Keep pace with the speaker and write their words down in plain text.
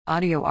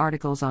Audio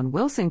articles on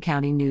Wilson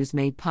County News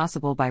made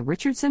possible by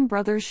Richardson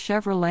Brothers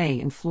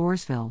Chevrolet in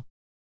Floresville.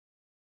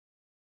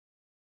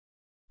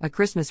 A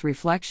Christmas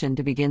reflection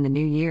to begin the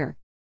new year.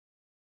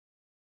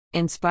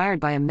 Inspired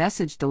by a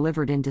message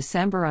delivered in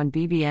December on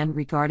BBN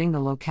regarding the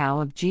locale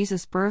of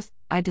Jesus' birth,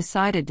 I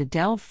decided to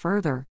delve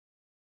further.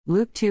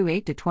 Luke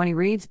 2:8-20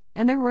 reads,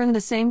 "And there were in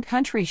the same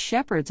country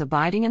shepherds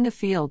abiding in the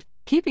field,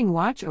 keeping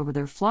watch over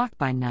their flock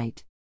by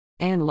night.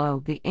 And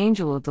lo, the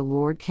angel of the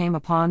Lord came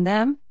upon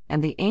them,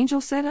 and the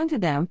angel said unto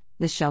them,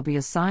 This shall be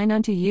a sign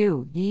unto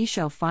you, ye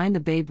shall find the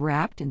babe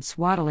wrapped in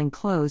swaddling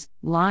clothes,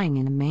 lying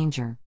in a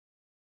manger."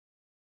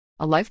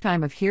 A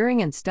lifetime of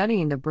hearing and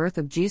studying the birth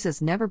of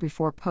Jesus never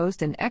before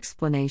posed an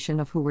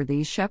explanation of who were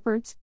these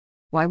shepherds.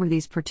 Why were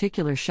these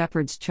particular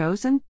shepherds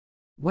chosen?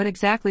 What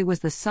exactly was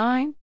the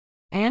sign?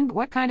 And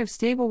what kind of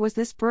stable was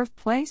this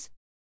birthplace?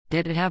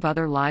 Did it have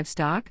other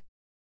livestock?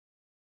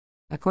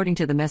 According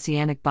to the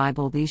Messianic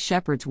Bible, these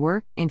shepherds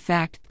were, in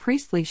fact,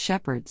 priestly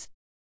shepherds.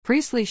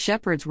 Priestly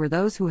shepherds were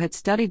those who had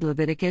studied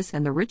Leviticus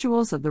and the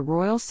rituals of the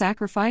royal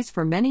sacrifice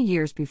for many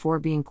years before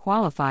being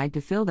qualified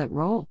to fill that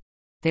role.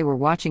 They were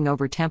watching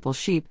over temple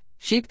sheep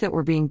that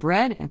were being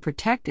bred and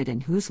protected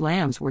and whose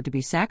lambs were to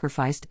be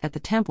sacrificed at the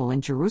temple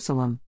in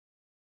Jerusalem.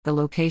 The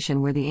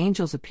location where the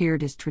angels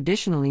appeared is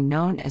traditionally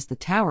known as the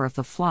Tower of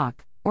the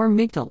Flock, or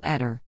Migdal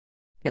Eder.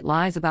 It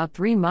lies about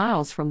 3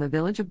 miles from the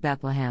village of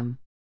Bethlehem.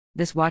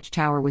 This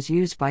watchtower was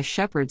used by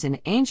shepherds in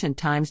ancient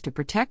times to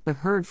protect the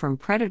herd from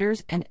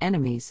predators and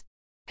enemies.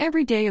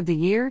 Every day of the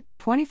year,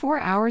 24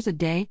 hours a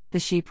day, the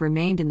sheep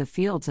remained in the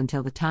fields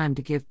until the time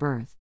to give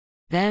birth.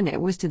 Then it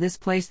was to this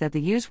place that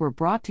the ewes were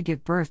brought to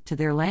give birth to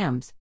their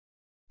lambs.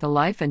 The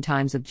Life and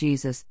Times of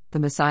Jesus, the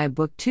Messiah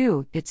Book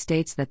 2, it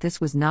states that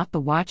this was not the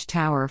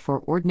watchtower for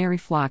ordinary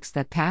flocks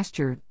that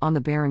pastured on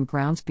the barren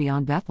grounds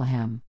beyond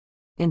Bethlehem.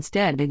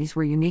 Instead, these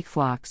were unique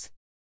flocks.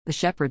 The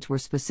shepherds were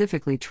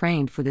specifically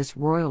trained for this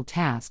royal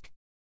task.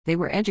 They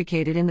were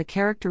educated in the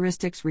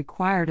characteristics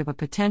required of a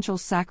potential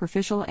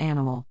sacrificial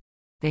animal.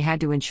 They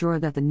had to ensure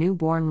that the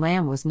newborn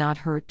lamb was not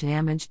hurt,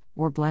 damaged,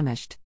 or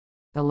blemished.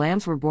 The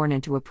lambs were born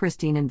into a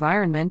pristine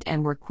environment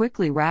and were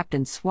quickly wrapped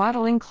in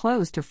swaddling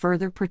clothes to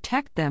further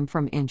protect them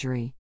from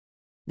injury.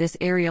 This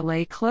area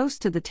lay close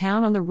to the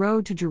town on the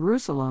road to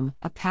Jerusalem,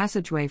 a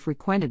passageway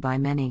frequented by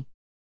many.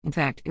 In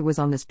fact, it was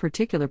on this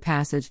particular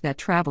passage that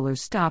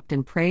travelers stopped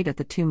and prayed at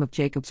the tomb of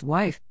Jacob's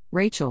wife,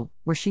 Rachel,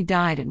 where she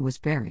died and was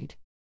buried.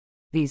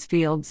 These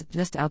fields,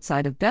 just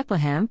outside of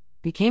Bethlehem,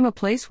 became a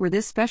place where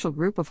this special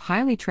group of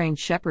highly trained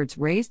shepherds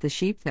raised the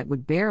sheep that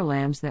would bear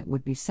lambs that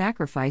would be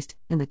sacrificed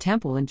in the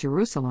temple in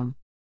Jerusalem.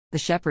 The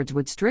shepherds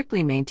would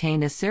strictly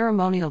maintain a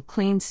ceremonial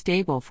clean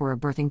stable for a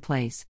birthing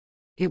place.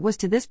 It was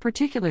to this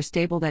particular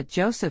stable that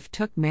Joseph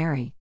took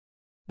Mary.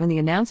 When the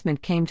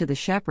announcement came to the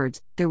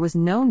shepherds, there was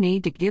no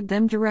need to give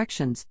them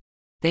directions.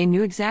 They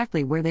knew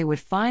exactly where they would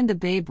find the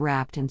babe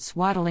wrapped in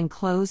swaddling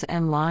clothes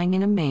and lying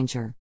in a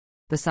manger.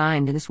 The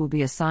sign, "This will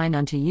be a sign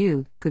unto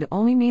you," could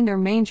only mean their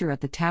manger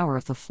at the Tower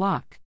of the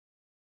Flock.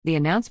 The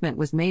announcement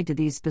was made to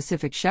these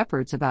specific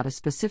shepherds about a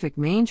specific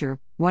manger,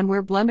 one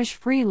where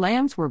blemish-free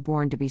lambs were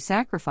born to be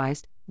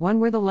sacrificed, one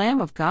where the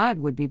Lamb of God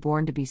would be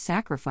born to be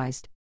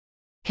sacrificed.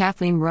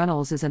 Kathleen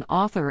Runnels is an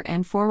author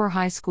and former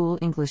high school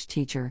English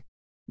teacher.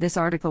 This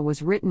article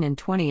was written in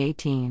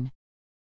 2018.